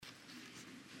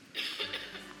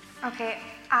Okay,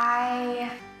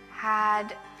 I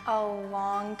had a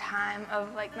long time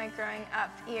of my growing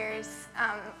up years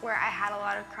where I had a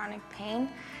lot of chronic pain.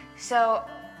 So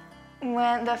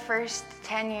when the first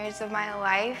 10 years of my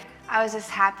life, I was this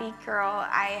happy girl.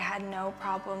 I had no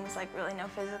problems, really no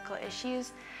physical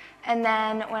issues. And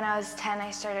then when I was 10,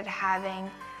 I started having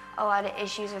a lot of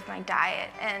issues with my diet,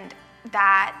 and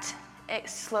it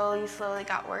slowly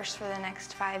got worse for the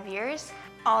next 5 years.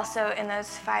 Also, in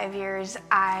those 5 years,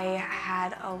 I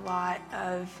had a lot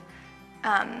of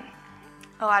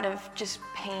just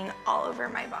pain all over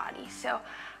my body. So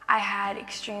I had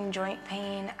extreme joint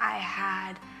pain. I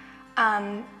had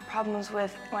problems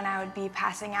with when I would be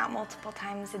passing out multiple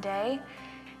times a day.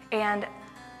 And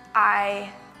I've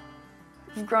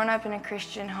grown up in a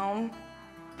Christian home,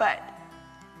 but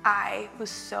I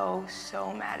was so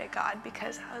mad at God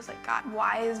because I was like, God,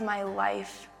 why is my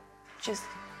life just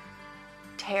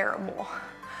terrible?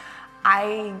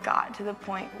 I got to the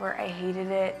point where I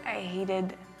hated it. I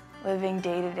hated living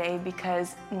day to day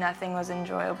because nothing was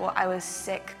enjoyable. I was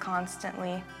sick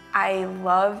constantly. I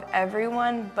love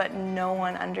everyone, but no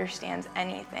one understands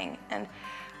anything. And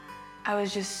I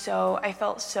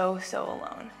felt so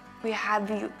alone. We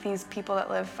had these people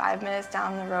that lived 5 minutes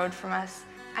down the road from us.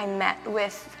 I met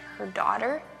with her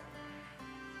daughter,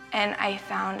 and I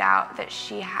found out that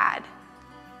she had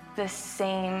the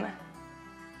same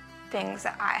things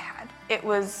that I had. It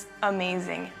was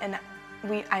amazing, and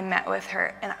I met with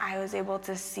her, and I was able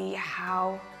to see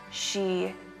how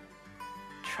she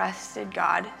trusted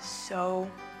God so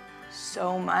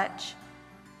much,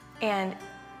 and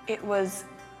it was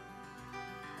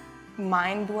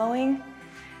mind-blowing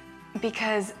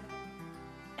because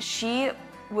she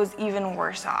was even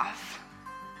worse off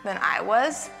than I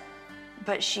was,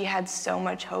 but she had so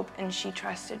much hope and she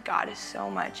trusted God so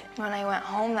much. When I went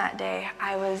home that day,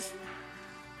 I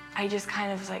just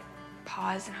kind of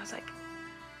paused, and I was like,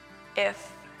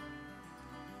 if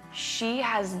she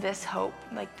has this hope,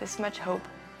 this much hope,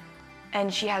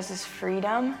 and she has this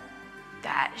freedom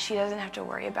that she doesn't have to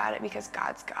worry about it because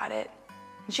God's got it,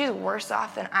 and she's worse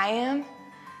off than I am,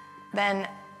 then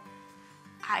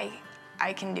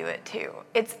I can do it too.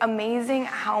 It's amazing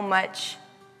how much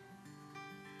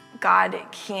God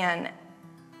can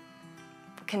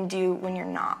do when you're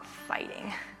not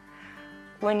fighting.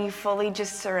 When you fully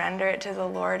just surrender it to the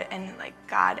Lord and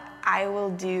God, I will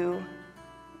do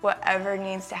whatever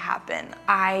needs to happen.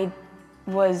 I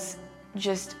was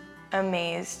just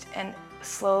amazed, and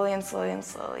slowly, I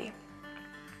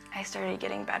started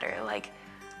getting better.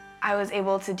 I was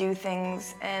able to do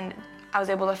things, and I was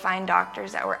able to find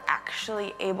doctors that were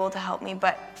actually able to help me,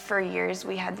 but for years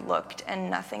we had looked and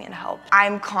nothing had helped.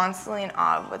 I'm constantly in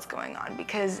awe of what's going on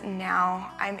because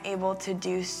now I'm able to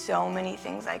do so many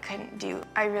things I couldn't do.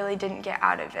 I really didn't get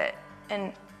out of it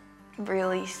and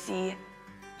really see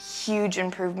huge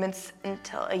improvements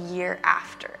until a year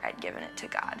after I'd given it to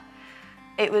God.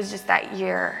 It was just that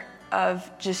year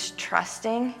of just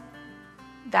trusting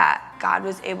that God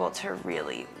was able to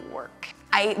really work.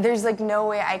 There's no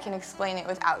way I can explain it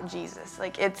without Jesus.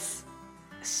 It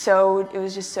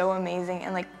was just so amazing,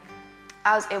 and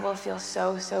I was able to feel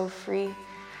so free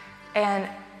and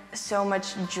so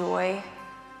much joy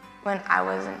when I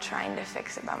wasn't trying to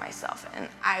fix it by myself, and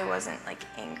I wasn't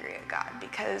angry at God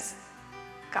because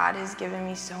God has given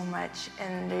me so much,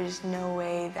 and there's no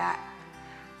way that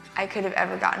I could have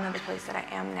ever gotten to the place that I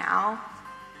am now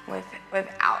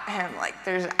without him.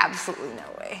 There's absolutely no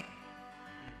way.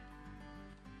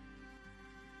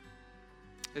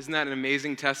 Isn't that an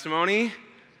amazing testimony?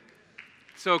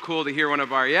 So cool to hear one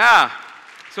of our high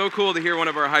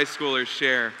schoolers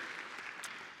share.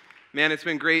 Man, it's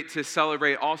been great to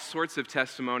celebrate all sorts of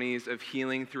testimonies of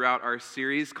healing throughout our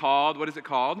series called, what is it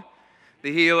called?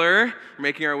 The Healer. We're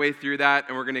making our way through that,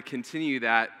 and we're going to continue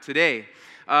that today.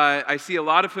 I see a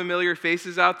lot of familiar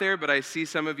faces out there, but I see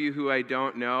some of you who I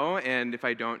don't know, and if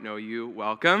I don't know you,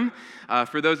 welcome.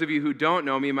 For those of you who don't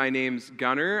know me, my name's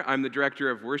Gunnar. I'm the director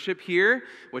of worship here,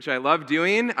 which I love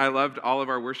doing. I loved all of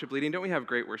our worship leading. Don't we have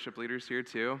great worship leaders here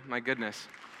too? My goodness.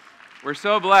 We're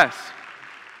so blessed.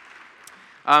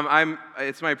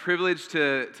 It's my privilege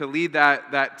to lead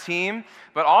that team,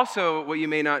 but also what you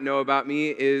may not know about me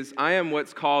is I am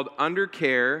what's called under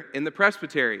care in the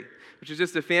presbytery, which is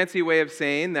just a fancy way of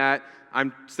saying that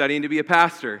I'm studying to be a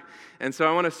pastor. And so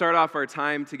I want to start off our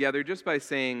time together just by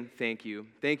saying thank you.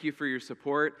 Thank you for your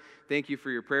support. Thank you for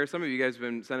your prayers. Some of you guys have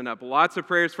been sending up lots of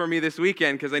prayers for me this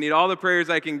weekend because I need all the prayers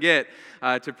I can get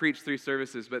to preach 3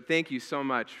 services. But thank you so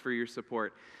much for your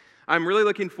support. I'm really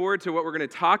looking forward to what we're going to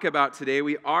talk about today.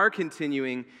 We are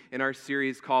continuing in our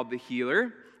series called The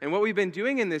Healer. And what we've been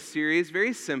doing in this series,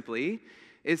 very simply,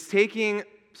 is taking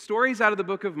stories out of the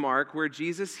book of Mark where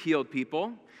Jesus healed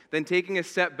people, then taking a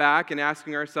step back and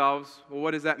asking ourselves, well,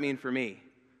 what does that mean for me?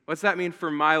 What's that mean for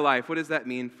my life? What does that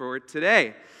mean for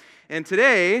today? And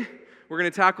today, we're going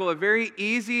to tackle a very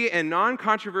easy and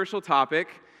non-controversial topic,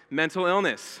 mental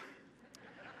illness.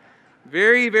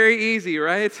 Very, very easy,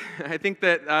 right? I think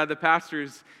that the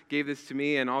pastors gave this to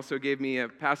me and also gave me a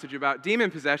passage about demon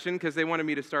possession because they wanted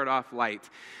me to start off light.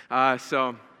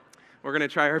 So we're going to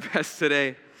try our best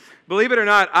today. Believe it or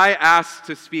not, I asked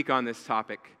to speak on this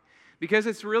topic because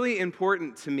it's really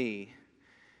important to me,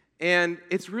 and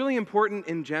it's really important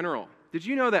in general. Did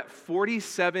you know that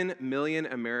 47 million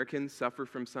Americans suffer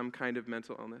from some kind of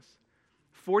mental illness?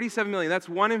 47 million, that's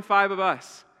 1 in 5 of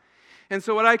us. And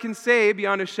so what I can say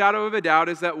beyond a shadow of a doubt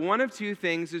is that one of two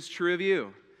things is true of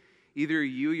you. Either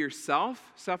you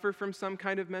yourself suffer from some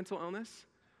kind of mental illness,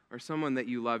 or someone that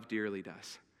you love dearly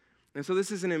does. And so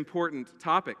this is an important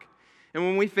topic. And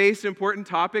when we face important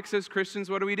topics as Christians,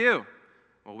 what do?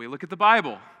 Well, we look at the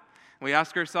Bible. We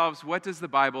ask ourselves, what does the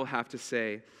Bible have to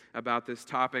say about this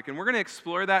topic? And we're going to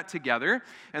explore that together.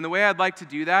 And the way I'd like to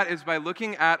do that is by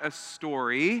looking at a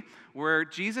story where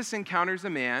Jesus encounters a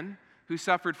man who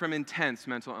suffered from intense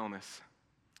mental illness.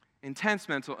 Intense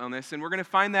mental illness. And we're going to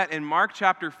find that in Mark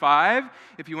chapter 5,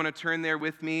 if you want to turn there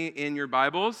with me in your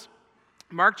Bibles.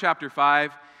 Mark chapter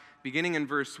 5, beginning in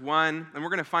verse 1. And we're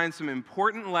going to find some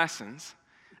important lessons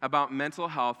about mental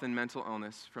health and mental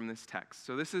illness from this text.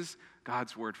 So this is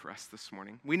God's word for us this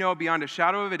morning. We know beyond a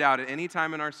shadow of a doubt at any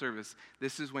time in our service,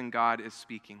 this is when God is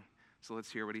speaking. So let's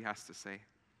hear what he has to say. It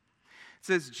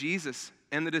says, Jesus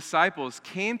and the disciples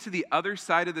came to the other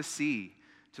side of the sea,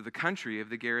 to the country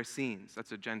of the Gerasenes.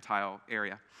 That's a Gentile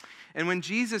area. And when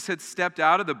Jesus had stepped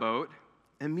out of the boat,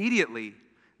 immediately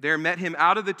there met him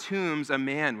out of the tombs a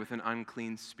man with an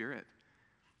unclean spirit.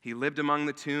 He lived among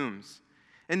the tombs.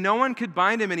 And no one could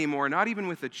bind him anymore, not even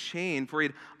with a chain, for he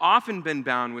had often been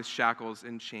bound with shackles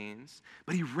and chains.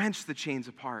 But he wrenched the chains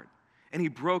apart, and he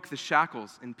broke the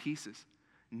shackles in pieces.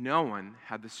 No one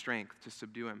had the strength to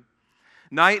subdue him.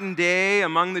 Night and day,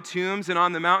 among the tombs and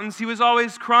on the mountains, he was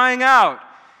always crying out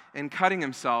and cutting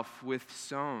himself with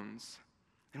stones.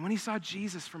 And when he saw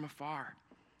Jesus from afar,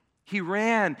 he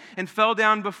ran and fell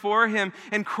down before him,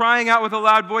 and crying out with a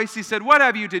loud voice, he said, "What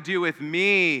have you to do with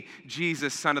me,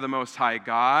 Jesus, Son of the Most High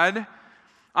God?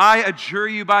 I adjure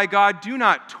you by God, do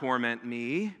not torment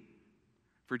me."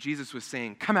 For Jesus was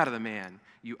saying, "Come out of the man,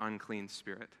 you unclean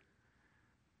spirit."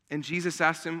 And Jesus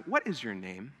asked him, "What is your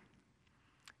name?"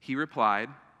 He replied,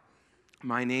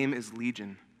 "My name is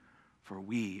Legion, for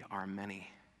we are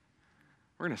many."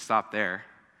 We're going to stop there.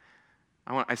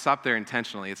 I stopped there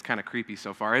intentionally. It's kind of creepy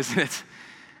so far, isn't it?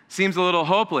 Seems a little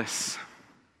hopeless.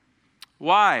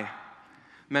 Why?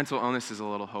 Mental illness is a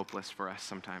little hopeless for us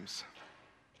sometimes.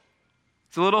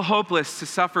 It's a little hopeless to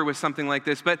suffer with something like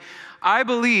this, but I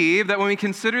believe that when we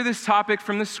consider this topic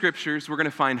from the scriptures, we're going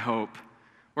to find hope.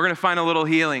 We're going to find a little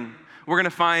healing. We're going to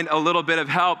find a little bit of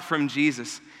help from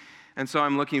Jesus. And so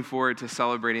I'm looking forward to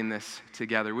celebrating this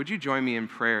together. Would you join me in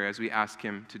prayer as we ask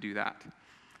him to do that?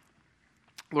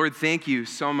 Lord, thank you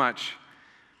so much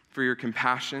for your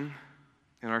compassion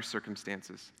in our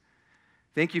circumstances.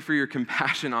 Thank you for your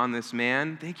compassion on this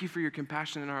man. Thank you for your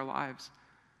compassion in our lives.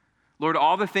 Lord,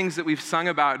 all the things that we've sung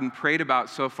about and prayed about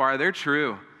so far, they're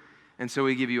true. And so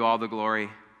we give you all the glory.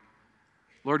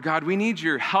 Lord God, we need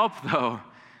your help, though.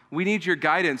 We need your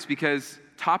guidance because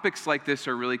topics like this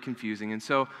are really confusing. And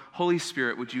so, Holy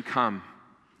Spirit, would you come?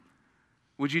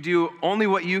 Would you do only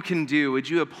what you can do? Would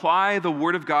you apply the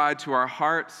Word of God to our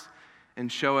hearts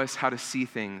and show us how to see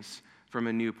things from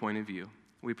a new point of view?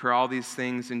 We pray all these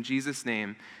things in Jesus'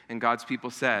 name, and God's people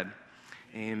said,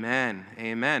 amen,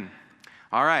 amen.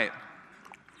 All right.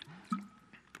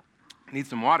 Need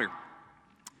some water.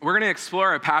 We're going to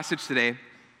explore a passage today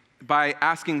by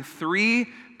asking 3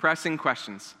 pressing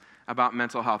questions about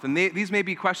mental health. And these may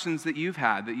be questions that you've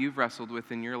had, that you've wrestled with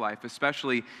in your life,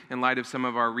 especially in light of some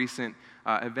of our recent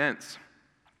events.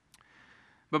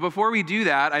 But before we do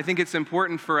that, I think it's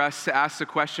important for us to ask the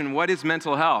question, what is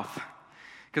mental health?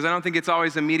 Because I don't think it's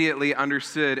always immediately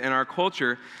understood in our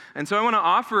culture. And so I want to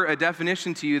offer a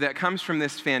definition to you that comes from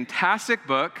this fantastic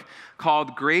book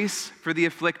called Grace for the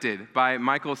Afflicted by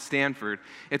Michael Stanford.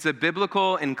 It's a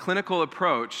biblical and clinical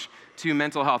approach to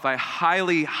mental health. I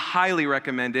highly, highly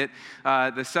recommend it.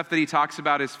 The stuff that he talks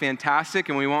about is fantastic,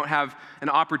 and we won't have an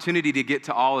opportunity to get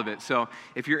to all of it. So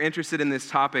if you're interested in this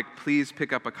topic, please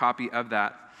pick up a copy of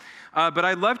that. But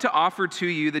I'd love to offer to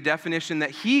you the definition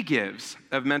that he gives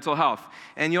of mental health.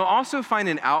 And you'll also find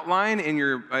an outline in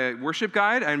your worship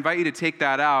guide. I invite you to take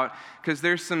that out because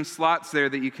there's some slots there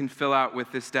that you can fill out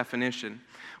with this definition.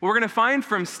 What we're going to find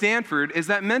from Stanford is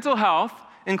that mental health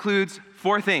includes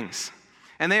 4 things,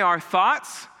 and they are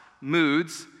thoughts,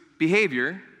 moods,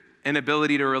 behavior, and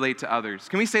ability to relate to others.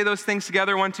 Can we say those things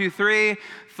together? 1, 2, 3.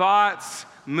 Thoughts,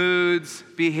 moods,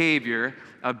 behavior,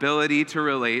 ability to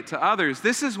relate to others.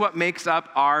 This is what makes up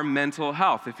our mental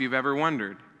health, if you've ever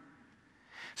wondered.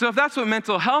 So if that's what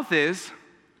mental health is,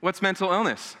 what's mental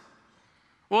illness?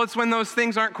 Well, it's when those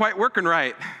things aren't quite working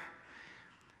right.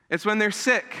 It's when they're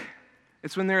sick.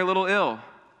 It's when they're a little ill.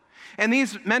 And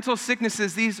these mental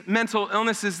sicknesses, these mental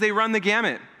illnesses, they run the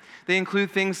gamut. They include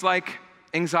things like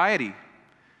anxiety,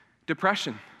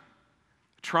 depression,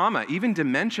 trauma, even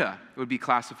dementia would be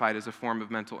classified as a form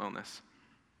of mental illness.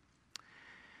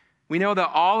 We know that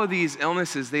all of these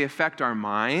illnesses, they affect our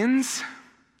minds,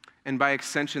 and by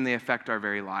extension, they affect our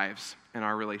very lives and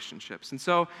our relationships. And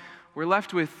so we're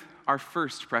left with our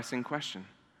first pressing question.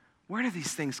 Where do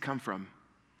these things come from?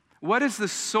 What is the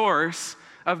source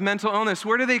of mental illness?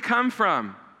 Where do they come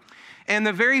from? And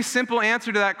the very simple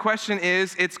answer to that question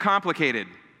is, it's complicated.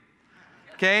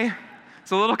 Okay?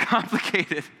 It's a little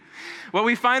complicated. What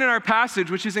we find in our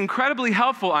passage, which is incredibly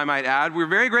helpful, I might add, we're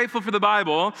very grateful for the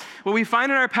Bible. What we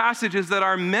find in our passage is that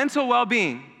our mental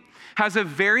well-being has a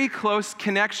very close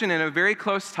connection and a very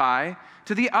close tie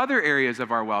to the other areas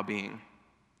of our well-being.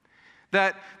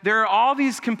 That there are all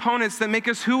these components that make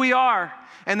us who we are,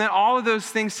 and that all of those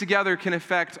things together can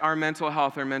affect our mental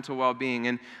health, our mental well-being.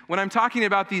 And when I'm talking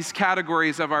about these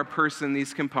categories of our person,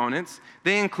 these components,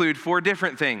 they include 4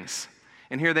 different things.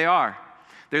 And here they are.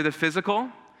 They're the physical,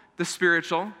 the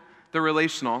spiritual, the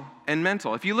relational, and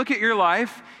mental. If you look at your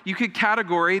life, you could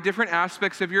categorize different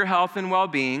aspects of your health and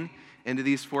well-being into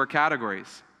these 4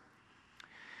 categories.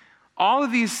 All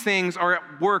of these things are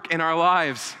at work in our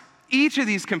lives. Each of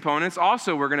these components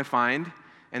also we're going to find,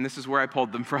 and this is where I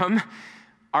pulled them from,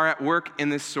 are at work in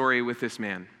this story with this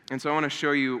man. And so I want to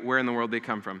show you where in the world they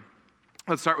come from.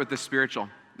 Let's start with the spiritual.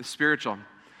 The spiritual.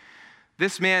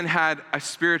 This man had a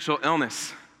spiritual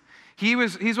illness.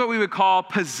 He's what we would call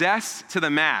possessed to the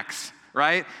max,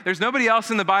 right? There's nobody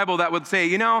else in the Bible that would say,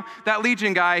 you know, that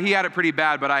Legion guy, he had it pretty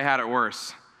bad, but I had it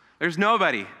worse. There's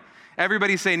nobody.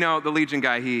 Everybody say, no, the Legion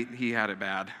guy, he had it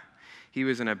bad. He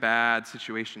was in a bad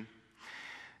situation.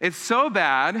 It's so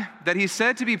bad that he's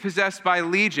said to be possessed by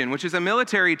legion, which is a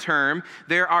military term.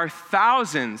 There are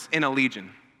thousands in a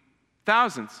legion.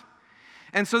 Thousands.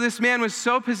 And so this man was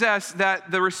so possessed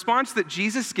that the response that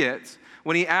Jesus gets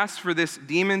when he asks for this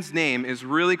demon's name is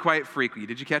really quite freaky.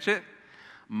 Did you catch it?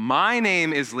 My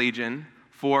name is Legion,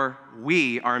 for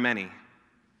we are many.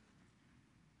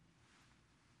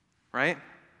 Right?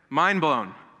 Mind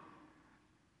blown.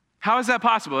 How is that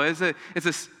possible? It's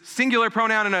a singular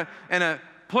pronoun and a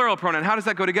plural pronoun. How does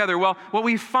that go together? Well, what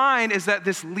we find is that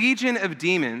this legion of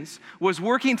demons was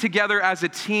working together as a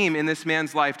team in this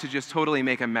man's life to just totally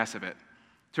make a mess of it,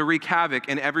 to wreak havoc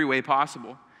in every way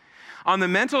possible. On the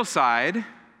mental side,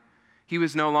 he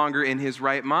was no longer in his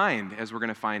right mind, as we're going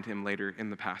to find him later in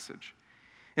the passage.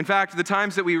 In fact, the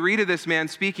times that we read of this man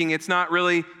speaking, it's not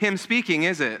really him speaking,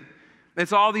 is it?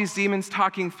 It's all these demons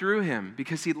talking through him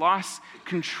because he lost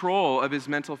control of his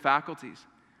mental faculties.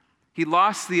 He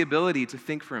lost the ability to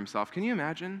think for himself. Can you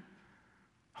imagine?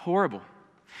 Horrible.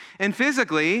 And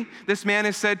physically, this man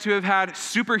is said to have had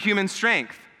superhuman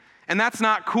strength. And that's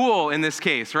not cool in this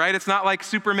case, right? It's not like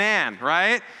Superman,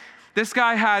 right? This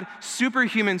guy had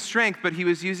superhuman strength, but he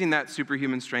was using that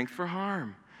superhuman strength for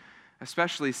harm,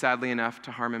 especially, sadly enough,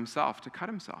 to harm himself, to cut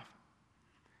himself.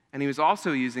 And he was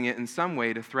also using it in some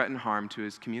way to threaten harm to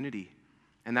his community.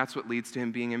 And that's what leads to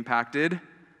him being impacted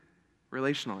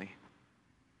relationally.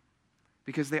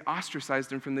 Because they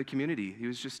ostracized him from the community. He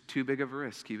was just too big of a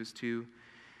risk. He was too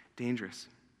dangerous.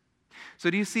 So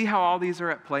do you see how all these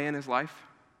are at play in his life?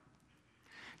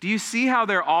 Do you see how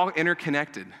they're all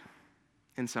interconnected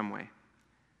in some way?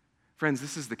 Friends,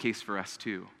 this is the case for us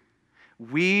too.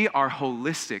 We are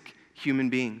holistic human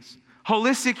beings.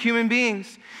 Holistic human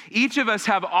beings. Each of us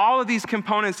have all of these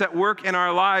components at work in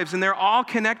our lives, and they're all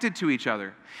connected to each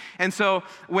other. And so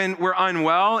when we're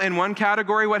unwell in one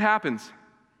category, what happens?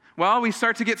 Well, we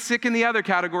start to get sick in the other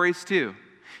categories too.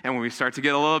 And when we start to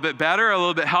get a little bit better, a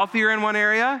little bit healthier in one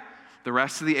area, the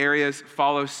rest of the areas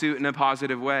follow suit in a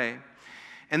positive way.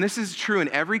 And this is true in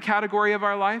every category of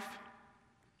our life,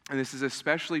 and this is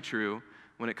especially true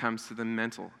when it comes to the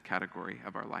mental category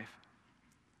of our life.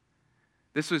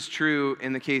 This was true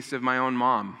in the case of my own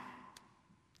mom,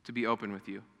 to be open with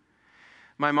you.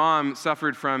 My mom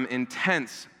suffered from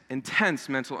intense intense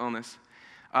mental illness.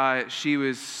 She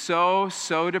was so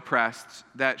depressed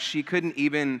that she couldn't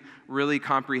even really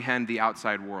comprehend the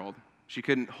outside world. She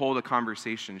couldn't hold a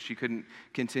conversation. She couldn't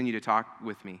continue to talk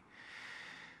with me.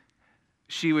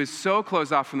 She was so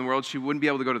closed off from the world, she wouldn't be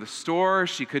able to go to the store.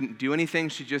 She couldn't do anything.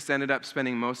 She just ended up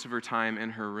spending most of her time in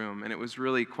her room, and it was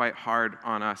really quite hard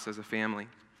on us as a family.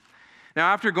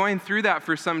 Now, after going through that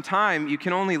for some time, you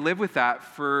can only live with that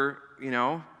for,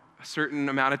 a certain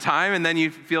amount of time, and then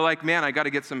you feel like, man, I got to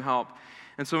get some help.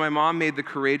 And so my mom made the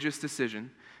courageous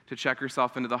decision to check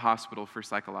herself into the hospital for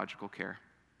psychological care.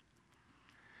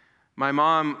 My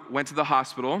mom went to the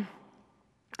hospital,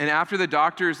 and after the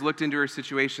doctors looked into her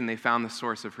situation, they found the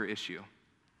source of her issue.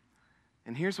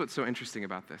 And here's what's so interesting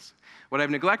about this. What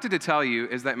I've neglected to tell you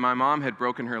is that my mom had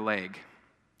broken her leg,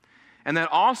 and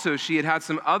that also she had had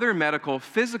some other medical,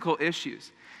 physical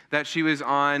issues that she was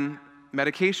on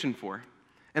medication for.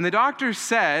 And the doctors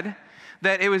said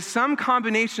that it was some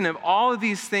combination of all of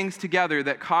these things together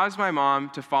that caused my mom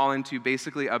to fall into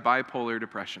basically a bipolar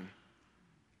depression.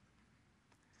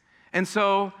 And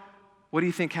so, what do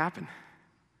you think happened?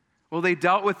 Well, they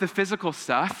dealt with the physical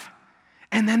stuff,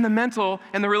 and then the mental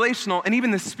and the relational and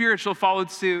even the spiritual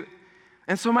followed suit.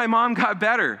 And so my mom got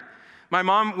better. My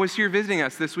mom was here visiting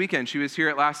us this weekend. She was here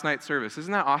at last night's service.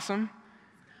 Isn't that awesome?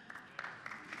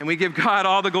 And we give God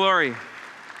all the glory.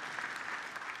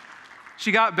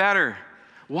 She got better.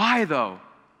 Why, though?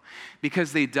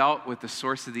 Because they dealt with the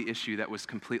source of the issue that was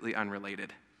completely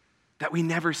unrelated, that we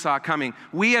never saw coming.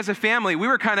 We as a family, we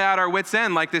were kind of at our wits'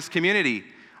 end like this community.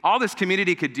 All this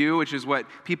community could do, which is what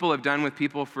people have done with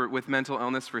people with mental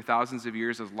illness for thousands of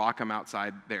years, is lock them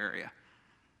outside their area.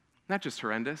 Not just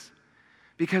horrendous,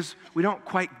 because we don't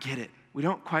quite get it. We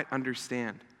don't quite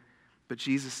understand. But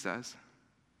Jesus does.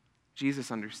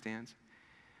 Jesus understands.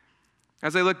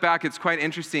 As I look back, it's quite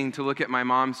interesting to look at my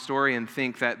mom's story and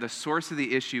think that the source of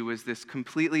the issue was this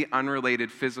completely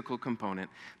unrelated physical component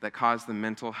that caused the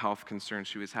mental health concerns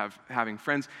she was having.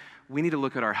 Friends, we need to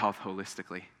look at our health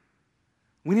holistically.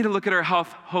 We need to look at our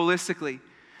health holistically.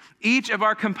 Each of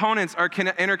our components are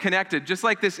interconnected. Just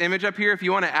like this image up here, if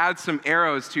you want to add some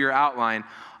arrows to your outline,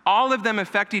 all of them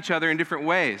affect each other in different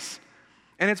ways.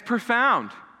 And it's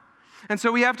profound. And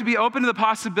so we have to be open to the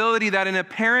possibility that an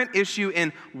apparent issue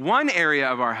in one area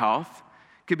of our health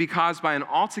could be caused by an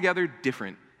altogether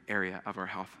different area of our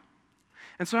health.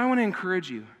 And so I want to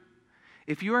encourage you,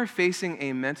 if you are facing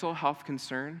a mental health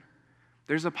concern,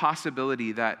 there's a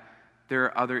possibility that there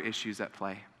are other issues at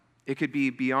play. It could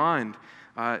be beyond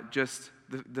just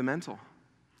the mental.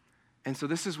 And so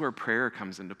this is where prayer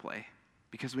comes into play,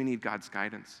 because we need God's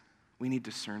guidance. We need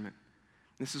discernment.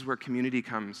 This is where community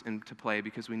comes into play,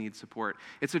 because we need support.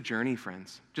 It's a journey,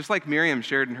 friends. Just like Miriam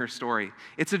shared in her story,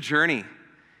 it's a journey.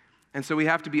 And so we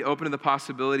have to be open to the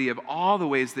possibility of all the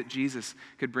ways that Jesus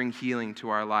could bring healing to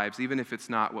our lives, even if it's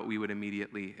not what we would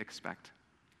immediately expect.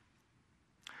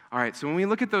 All right, so when we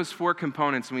look at those four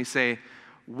components and we say,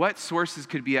 what sources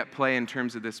could be at play in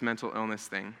terms of this mental illness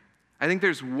thing? I think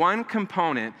there's one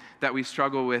component that we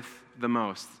struggle with the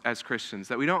most as Christians,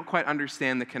 that we don't quite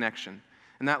understand the connection.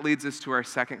 And that leads us to our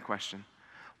second question.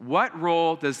 What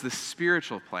role does the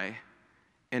spiritual play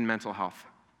in mental health?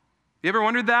 You ever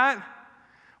wondered that?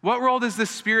 What role does the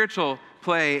spiritual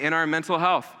play in our mental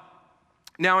health?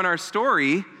 Now, in our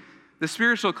story, the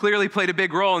spiritual clearly played a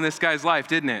big role in this guy's life,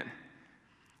 didn't it?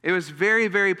 It was very,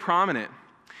 very prominent.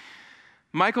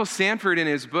 Michael Sanford, in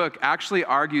his book, actually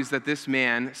argues that this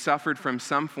man suffered from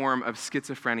some form of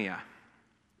schizophrenia,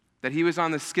 that he was on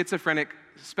the schizophrenic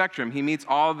spectrum. He meets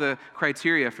all the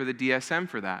criteria for the DSM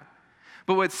for that.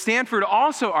 But what Stanford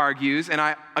also argues, and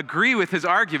I agree with his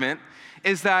argument,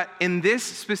 is that in this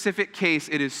specific case,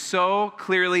 it is so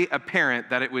clearly apparent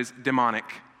that it was demonic,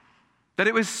 that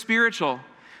it was spiritual,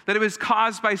 that it was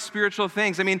caused by spiritual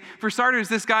things. I mean, for starters,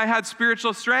 this guy had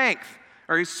spiritual strength,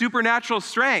 or supernatural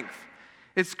strength.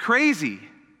 It's crazy.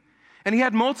 And he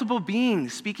had multiple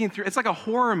beings speaking through. It's like a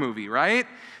horror movie, right?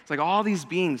 It's like all these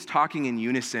beings talking in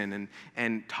unison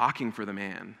and talking for the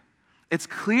man. It's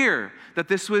clear that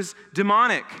this was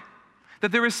demonic,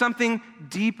 that there was something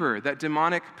deeper, that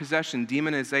demonic possession,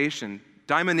 demonization,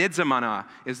 daimonizomana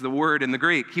is the word in the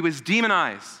Greek. He was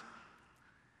demonized.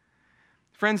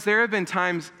 Friends, there have been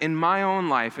times in my own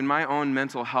life, in my own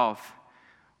mental health,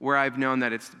 where I've known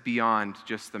that it's beyond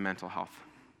just the mental health,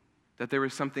 that there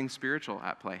was something spiritual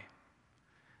at play.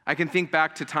 I can think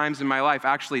back to times in my life,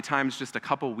 actually times just a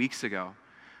couple weeks ago,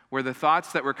 where the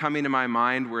thoughts that were coming to my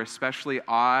mind were especially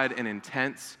odd and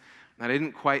intense, and I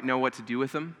didn't quite know what to do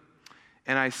with them.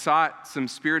 And I sought some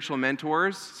spiritual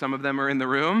mentors, some of them are in the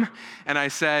room, and I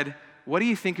said, what do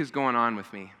you think is going on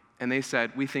with me? and they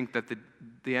said, we think that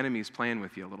the enemy's playing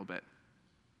with you a little bit.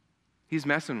 He's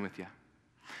messing with you.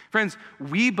 Friends,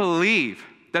 we believe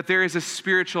that there is a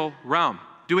spiritual realm.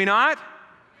 Do we not?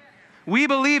 We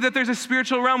believe that there's a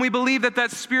spiritual realm. We believe that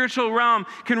that spiritual realm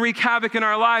can wreak havoc in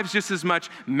our lives just as much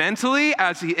mentally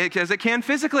as it can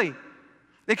physically.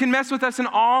 It can mess with us in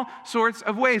all sorts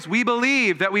of ways. We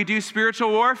believe that we do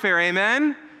spiritual warfare,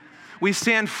 amen? We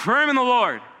stand firm in the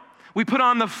Lord. We put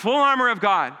on the full armor of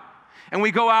God, and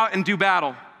we go out and do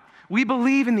battle. We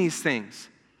believe in these things.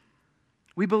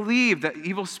 We believe that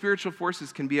evil spiritual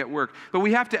forces can be at work. But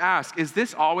we have to ask, is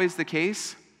this always the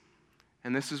case?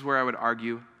 And this is where I would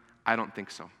argue, I don't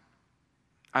think so.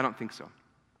 I don't think so.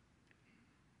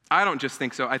 I don't just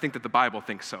think so, I think that the Bible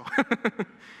thinks so.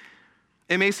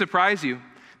 It may surprise you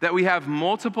that we have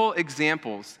multiple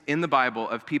examples in the Bible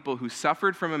of people who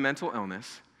suffered from a mental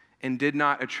illness and did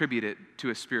not attribute it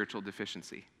to a spiritual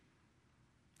deficiency.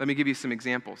 Let me give you some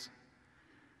examples.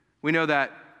 We know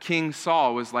that King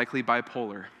Saul was likely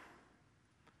bipolar.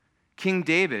 King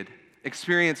David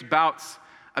experienced bouts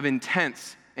of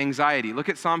intense anxiety. Look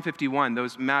at Psalm 51.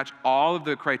 Those match all of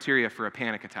the criteria for a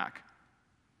panic attack.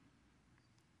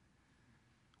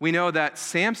 We know that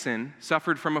Samson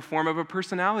suffered from a form of a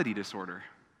personality disorder.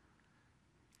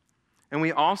 And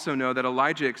we also know that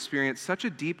Elijah experienced such a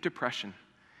deep depression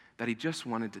that he just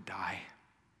wanted to die.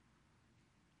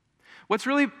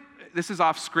 This is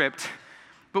off script,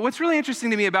 but what's really interesting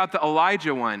to me about the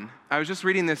Elijah one, I was just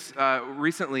reading this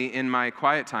recently in my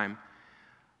quiet time.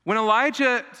 When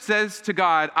Elijah says to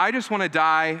God, I just want to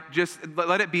die, just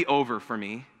let it be over for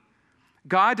me,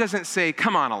 God doesn't say,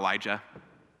 come on, Elijah.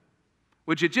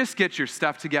 Would you just get your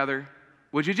stuff together?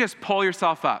 Would you just pull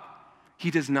yourself up?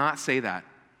 He does not say that.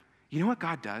 You know what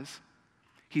God does?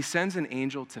 He sends an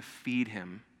angel to feed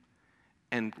him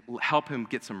and help him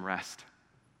get some rest.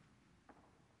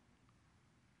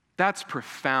 That's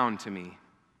profound to me.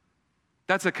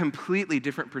 That's a completely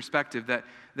different perspective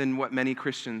than what many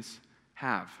Christians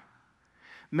have.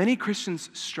 Many Christians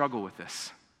struggle with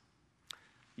this.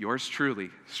 Yours truly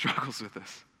struggles with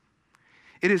this.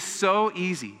 It is so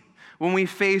easy when we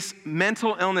face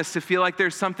mental illness to feel like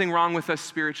there's something wrong with us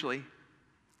spiritually.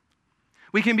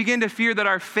 We can begin to fear that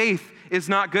our faith is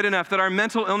not good enough, that our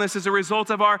mental illness is a result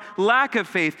of our lack of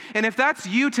faith. And if that's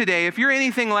you today, if you're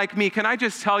anything like me, can I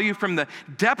just tell you from the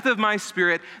depth of my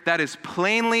spirit, that is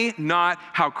plainly not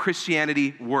how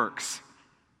Christianity works.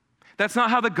 That's not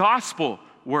how the gospel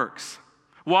works.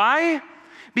 Why?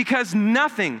 Because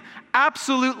nothing,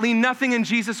 absolutely nothing in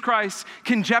Jesus Christ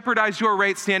can jeopardize your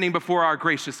right standing before our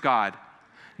gracious God.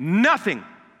 Nothing.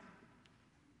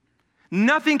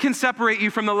 Nothing can separate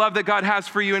you from the love that God has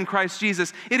for you in Christ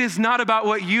Jesus. It is not about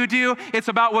what you do, it's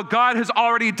about what God has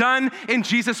already done in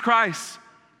Jesus Christ.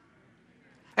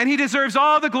 And he deserves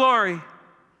all the glory.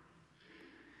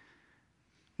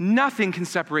 Nothing can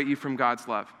separate you from God's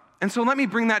love. And so let me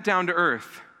bring that down to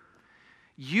earth.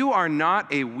 You are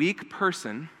not a weak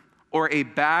person or a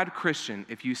bad Christian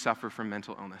if you suffer from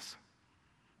mental illness.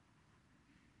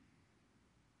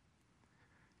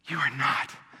 You are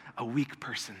not a weak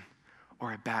person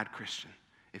or a bad Christian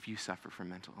if you suffer from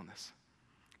mental illness.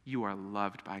 You are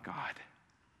loved by God.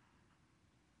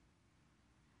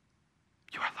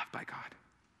 You are loved by God.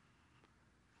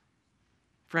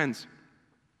 Friends,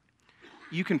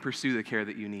 you can pursue the care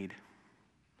that you need.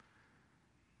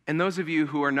 And those of you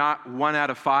who are not 1 out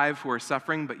of 5 who are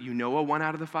suffering, but you know a 1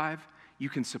 out of the 5, you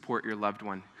can support your loved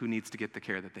one who needs to get the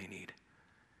care that they need.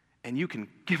 And you can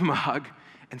give them a hug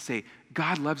and say,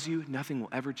 God loves you, nothing will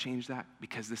ever change that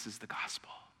because this is the gospel.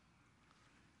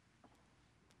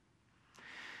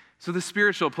 So the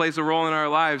spiritual plays a role in our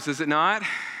lives, does it not?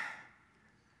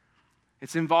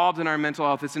 It's involved in our mental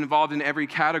health. It's involved in every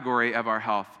category of our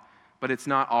health, but it's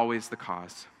not always the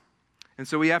cause. And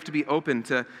so we have to be open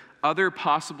to other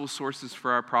possible sources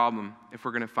for our problem if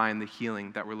we're going to find the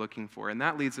healing that we're looking for. And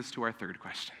that leads us to our third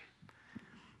question.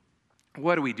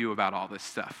 What do we do about all this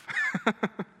stuff?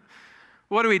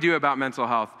 What do we do about mental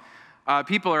health?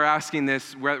 People are asking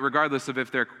this regardless of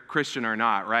if they're Christian or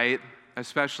not, right?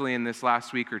 Especially in this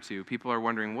last week or two. People are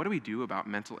wondering, what do we do about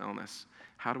mental illness?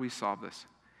 How do we solve this?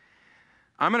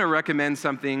 I'm going to recommend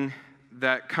something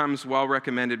that comes well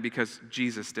recommended because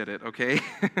Jesus did it, okay?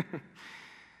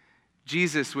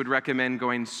 Jesus would recommend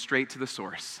going straight to the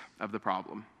source of the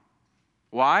problem.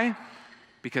 Why?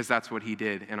 Because that's what he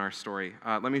did in our story.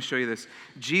 Let me show you this.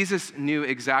 Jesus knew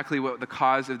exactly what the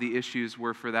cause of the issues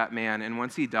were for that man, and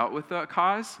once he dealt with the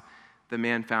cause, the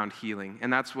man found healing.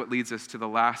 And that's what leads us to the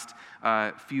last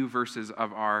few verses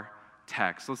of our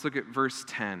text. Let's look at verse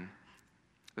 10.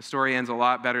 The story ends a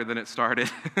lot better than it started.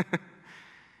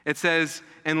 It says,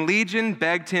 "And Legion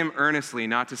begged him earnestly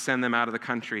not to send them out of the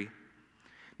country.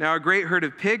 Now a great herd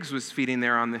of pigs was feeding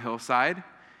there on the hillside,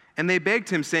 and they begged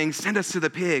him, saying, 'Send us to the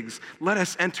pigs, let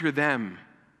us enter them.'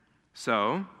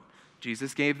 So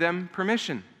Jesus gave them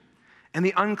permission, and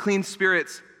the unclean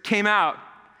spirits came out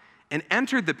and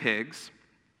entered the pigs,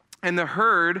 and the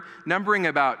herd, numbering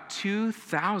about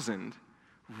 2,000,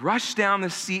 rushed down the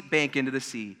steep bank into the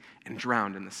sea and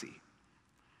drowned in the sea.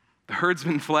 The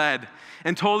herdsmen fled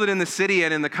and told it in the city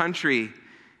and in the country,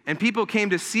 and people came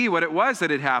to see what it was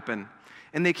that had happened.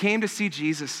 And they came to see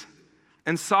Jesus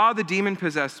and saw the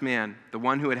demon-possessed man, the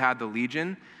one who had had the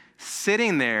legion,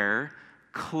 sitting there,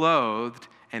 clothed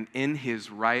and in his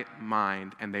right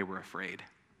mind, and they were afraid."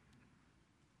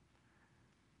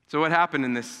 So what happened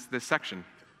in this section?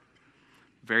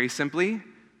 Very simply,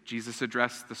 Jesus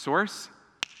addressed the source,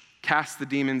 cast the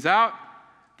demons out.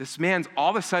 This man's all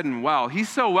of a sudden well. He's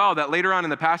so well that later on in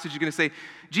the passage, you're going to say,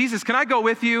 "Jesus, can I go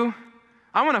with you?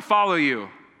 I want to follow you.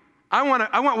 I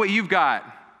want what you've got.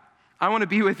 I want to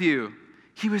be with you."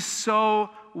 He was so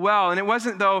well. And it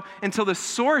wasn't, though, until the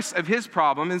source of his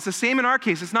problem, and it's the same in our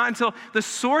case, it's not until the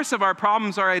source of our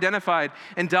problems are identified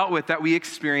and dealt with that we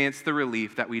experience the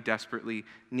relief that we desperately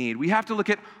need. We have to look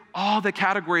at all the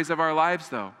categories of our lives,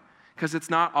 though, because it's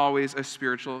not always a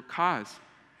spiritual cause.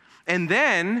 And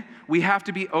then we have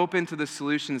to be open to the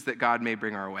solutions that God may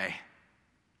bring our way.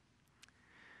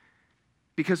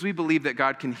 Because we believe that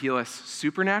God can heal us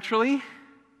supernaturally,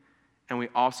 and we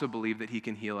also believe that he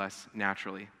can heal us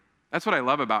naturally. That's what I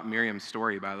love about Miriam's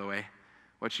story, by the way,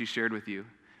 what she shared with you.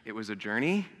 It was a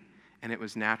journey, and it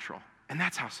was natural. And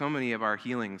that's how so many of our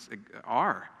healings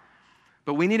are.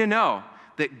 But we need to know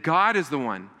that God is the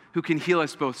one who can heal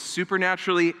us both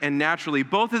supernaturally and naturally.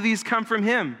 Both of these come from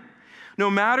him. No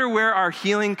matter where our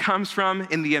healing comes from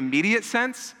in the immediate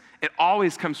sense, it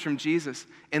always comes from Jesus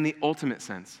in the ultimate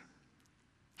sense.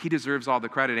 He deserves all the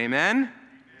credit, amen?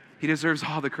 He deserves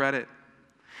all the credit.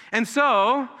 And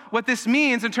so, what this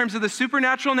means in terms of the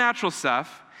supernatural, natural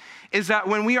stuff, is that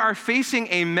when we are facing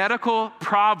a medical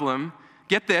problem,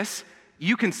 get this,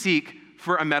 you can seek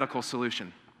for a medical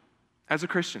solution as a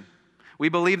Christian. We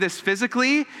believe this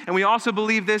physically, and we also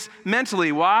believe this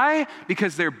mentally. Why?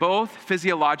 Because they're both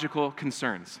physiological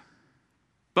concerns.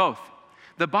 Both.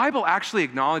 The Bible actually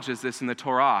acknowledges this in the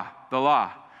Torah, the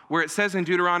law, where it says in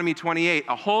Deuteronomy 28,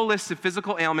 a whole list of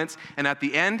physical ailments, and at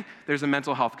the end, there's a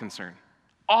mental health concern.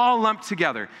 All lumped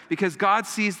together, because God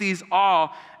sees these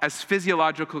all as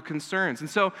physiological concerns. And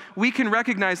so we can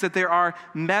recognize that there are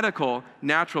medical,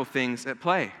 natural things at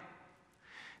play.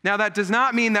 Now, that does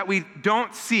not mean that we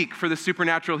don't seek for the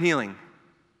supernatural healing.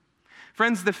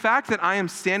 Friends, the fact that I am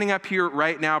standing up here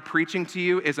right now preaching to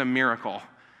you is a miracle,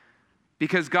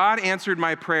 because God answered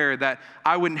my prayer that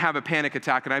I wouldn't have a panic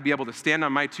attack and I'd be able to stand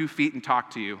on my 2 feet and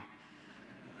talk to you.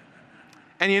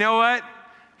 And you know what?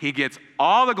 He gets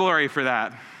all the glory for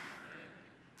that.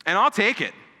 And I'll take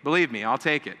it. Believe me, I'll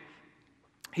take it.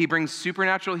 He brings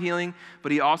supernatural healing,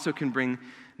 but he also can bring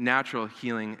natural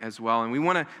healing as well. And we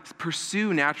want to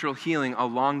pursue natural healing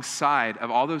alongside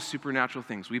of all those supernatural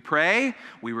things. We pray,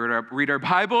 we read our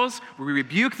Bibles, we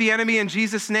rebuke the enemy in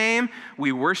Jesus' name,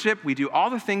 we worship, we do all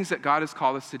the things that God has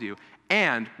called us to do,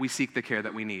 and we seek the care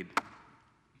that we need.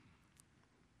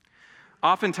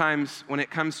 Oftentimes, when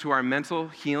it comes to our mental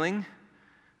healing,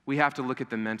 we have to look at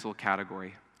the mental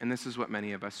category. And this is what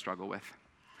many of us struggle with.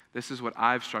 This is what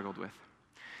I've struggled with.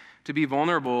 To be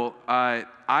vulnerable, I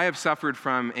have suffered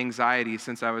from anxiety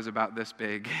since I was about this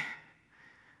big.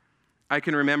 I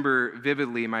can remember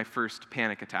vividly my first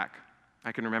panic attack.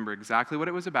 I can remember exactly what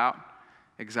it was about,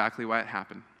 exactly why it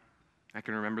happened. I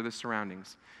can remember the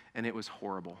surroundings, and it was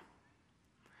horrible.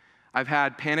 I've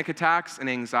had panic attacks and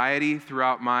anxiety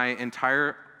throughout my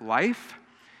entire life.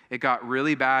 It got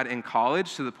really bad in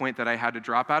college to the point that I had to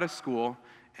drop out of school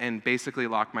and basically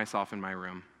lock myself in my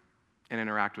room and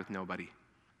interact with nobody,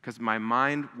 because my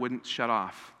mind wouldn't shut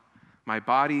off. My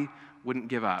body wouldn't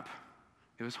give up.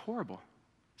 It was horrible.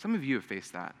 Some of you have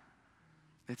faced that.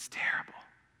 It's terrible.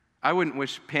 I wouldn't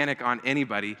wish panic on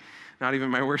anybody, not even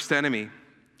my worst enemy.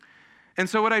 And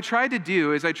so what I tried to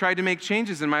do is I tried to make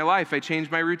changes in my life. I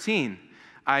changed my routine.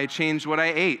 I changed what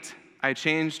I ate. I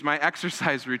changed my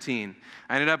exercise routine.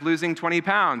 I ended up losing 20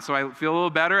 pounds, so I feel a little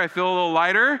better. I feel a little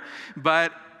lighter,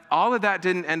 but all of that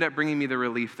didn't end up bringing me the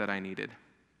relief that I needed.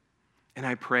 And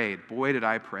I prayed. Boy, did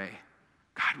I pray.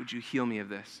 God, would you heal me of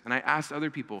this? And I asked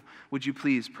other people, would you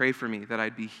please pray for me that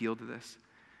I'd be healed of this?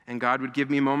 And God would give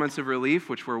me moments of relief,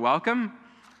 which were welcome,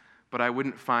 but I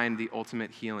wouldn't find the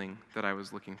ultimate healing that I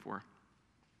was looking for.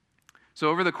 So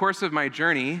over the course of my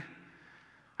journey,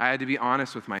 I had to be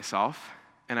honest with myself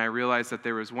and I realized that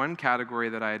there was one category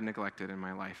that I had neglected in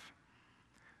my life.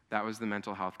 That was the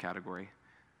mental health category.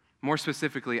 More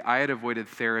specifically, I had avoided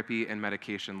therapy and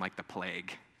medication like the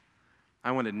plague.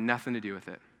 I wanted nothing to do with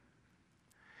it.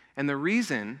 And the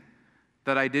reason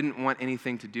that I didn't want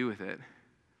anything to do with it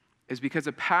is because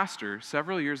a pastor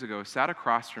several years ago sat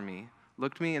across from me,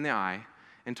 looked me in the eye,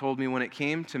 and told me when it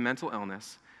came to mental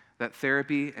illness that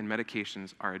therapy and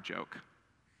medications are a joke,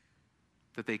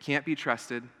 that they can't be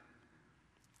trusted,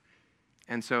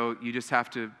 and so you just have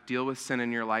to deal with sin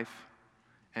in your life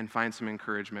and find some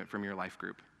encouragement from your life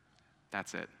group.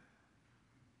 That's it.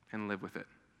 And live with it.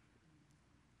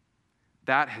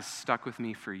 That has stuck with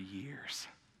me for years.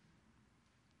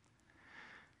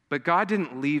 But God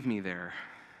didn't leave me there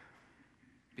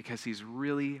because he's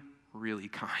really, really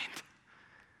kind.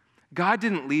 God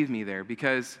didn't leave me there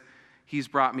because he's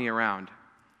brought me around.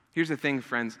 Here's the thing,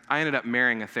 friends. I ended up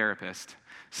marrying a therapist.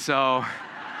 So,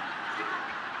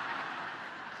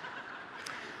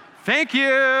 thank you,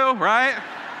 right?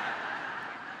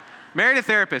 Married a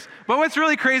therapist. But what's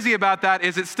really crazy about that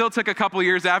is it still took a couple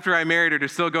years after I married her to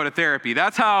still go to therapy.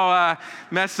 That's how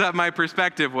messed up my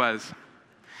perspective was.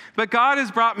 But God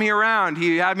has brought me around.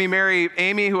 He had me marry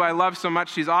Amy, who I love so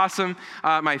much. She's awesome.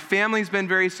 My family's been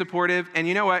very supportive. And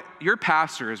you know what? Your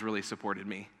pastor has really supported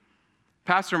me.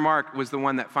 Pastor Mark was the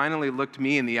one that finally looked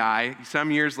me in the eye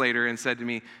some years later and said to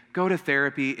me, go to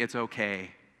therapy, it's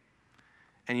okay.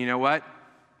 And you know what?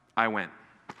 I went.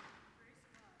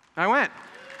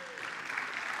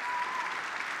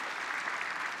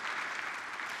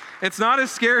 It's not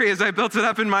as scary as I built it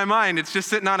up in my mind. It's just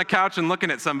sitting on a couch and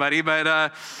looking at somebody,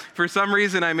 but for some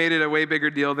reason I made it a way bigger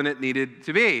deal than it needed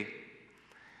to be.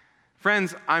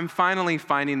 Friends, I'm finally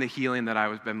finding the healing that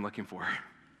I've been looking for.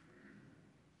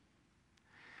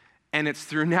 And it's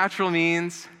through natural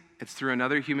means, it's through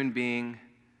another human being,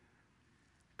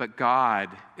 but God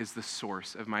is the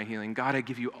source of my healing. God, I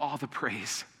give you all the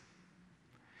praise.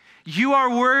 You are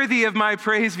worthy of my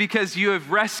praise because you have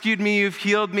rescued me, you've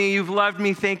healed me, you've loved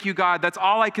me. Thank you, God. That's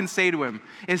all I can say to him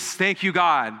is thank you,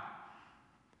 God.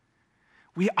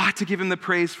 We ought to give him the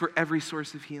praise for every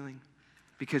source of healing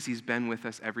because he's been with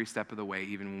us every step of the way,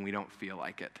 even when we don't feel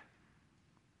like it.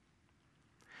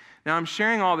 Now, I'm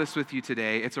sharing all this with you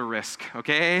today. It's a risk,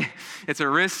 okay? It's a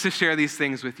risk to share these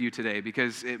things with you today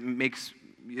because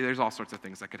there's all sorts of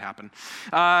things that could happen.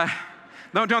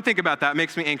 Don't think about that. It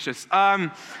makes me anxious.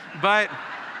 But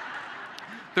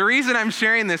the reason I'm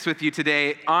sharing this with you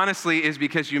today, honestly, is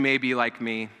because you may be like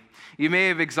me. You may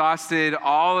have exhausted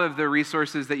all of the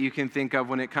resources that you can think of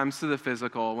when it comes to the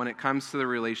physical, when it comes to the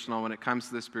relational, when it comes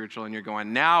to the spiritual, and you're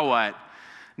going, now what?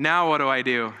 Now what do I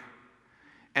do?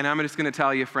 And I'm just going to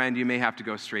tell you, friend, you may have to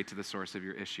go straight to the source of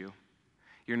your issue.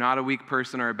 You're not a weak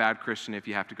person or a bad Christian if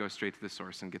you have to go straight to the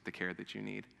source and get the care that you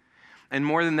need. And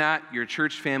more than that, your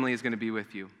church family is going to be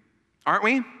with you. Aren't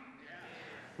we? Yes.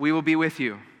 We will be with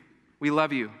you. We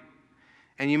love you.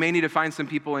 And you may need to find some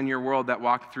people in your world that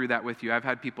walk through that with you. I've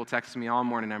had people text me all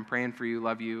morning, I'm praying for you,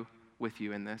 love you, with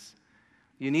you in this.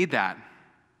 You need that.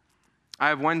 I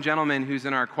have one gentleman who's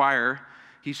in our choir.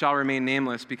 He shall remain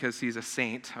nameless because he's a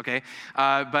saint, okay?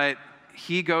 But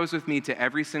he goes with me to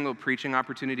every single preaching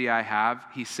opportunity I have.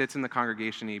 He sits in the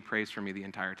congregation and he prays for me the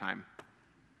entire time.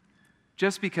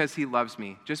 Just because he loves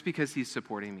me, just because he's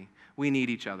supporting me. We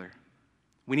need each other.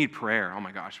 We need prayer. Oh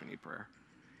my gosh, we need prayer.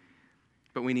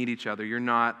 But we need each other. You're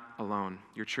not alone.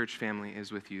 Your church family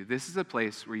is with you. This is a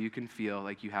place where you can feel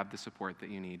like you have the support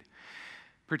that you need.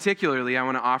 Particularly, I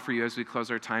want to offer you, as we close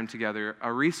our time together,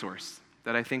 a resource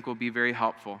that I think will be very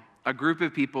helpful. A group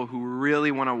of people who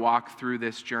really want to walk through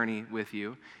this journey with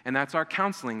you, and that's our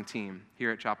counseling team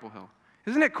here at Chapel Hill.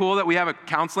 Isn't it cool that we have a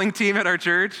counseling team at our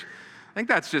church? I think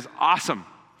that's just awesome.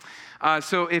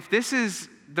 So if this is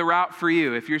the route for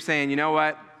you, if you're saying, you know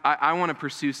what, I want to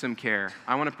pursue some care,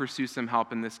 I want to pursue some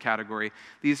help in this category,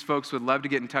 these folks would love to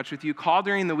get in touch with you. Call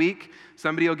during the week,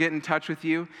 somebody will get in touch with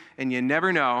you, and you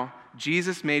never know,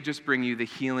 Jesus may just bring you the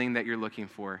healing that you're looking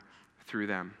for through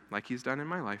them, like he's done in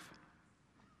my life.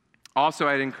 Also,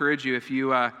 I'd encourage you, if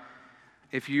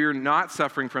you're not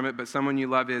suffering from it, but someone you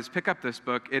love is, pick up this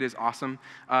book. It is awesome.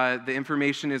 The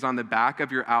information is on the back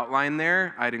of your outline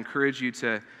there. I'd encourage you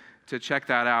to check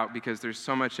that out because there's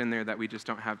so much in there that we just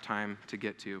don't have time to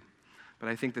get to. But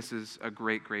I think this is a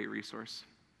great, great resource.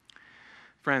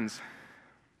 Friends,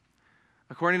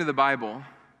 according to the Bible,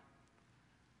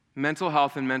 mental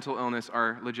health and mental illness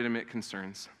are legitimate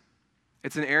concerns.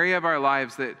 It's an area of our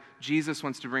lives that Jesus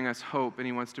wants to bring us hope and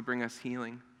he wants to bring us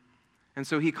healing. And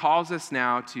so he calls us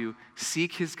now to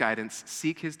seek his guidance,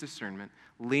 seek his discernment,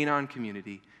 lean on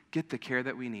community, get the care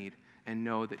that we need, and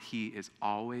know that he is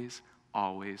always,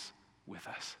 always, with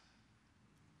us.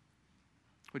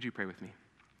 Would you pray with me?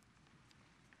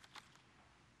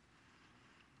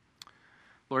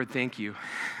 Lord, thank you.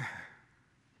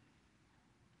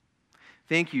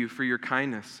 Thank you for your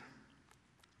kindness.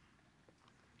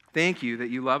 Thank you that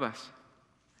you love us.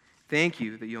 Thank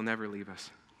you that you'll never leave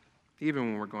us,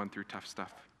 even when we're going through tough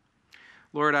stuff.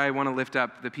 Lord, I want to lift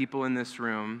up the people in this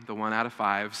room, the 1 out of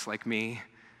 5s like me,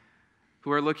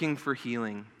 who are looking for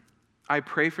healing. I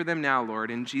pray for them now,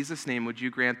 Lord. In Jesus' name, would you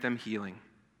grant them healing?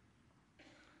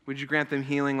 Would you grant them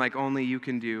healing like only you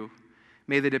can do?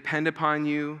 May they depend upon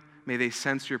you. May they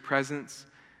sense your presence.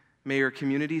 May your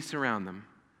community surround them.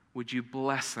 Would you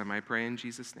bless them, I pray in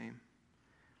Jesus' name.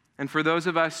 And for those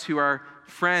of us who are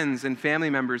friends and family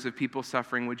members of people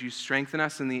suffering, would you strengthen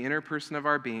us in the inner person of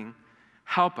our being?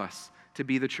 Help us to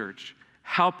be the church.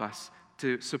 Help us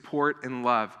to support and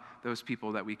love those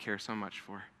people that we care so much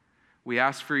for. We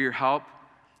ask for your help,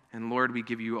 and Lord, we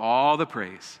give you all the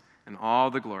praise and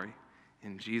all the glory.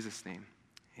 In Jesus' name,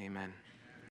 amen.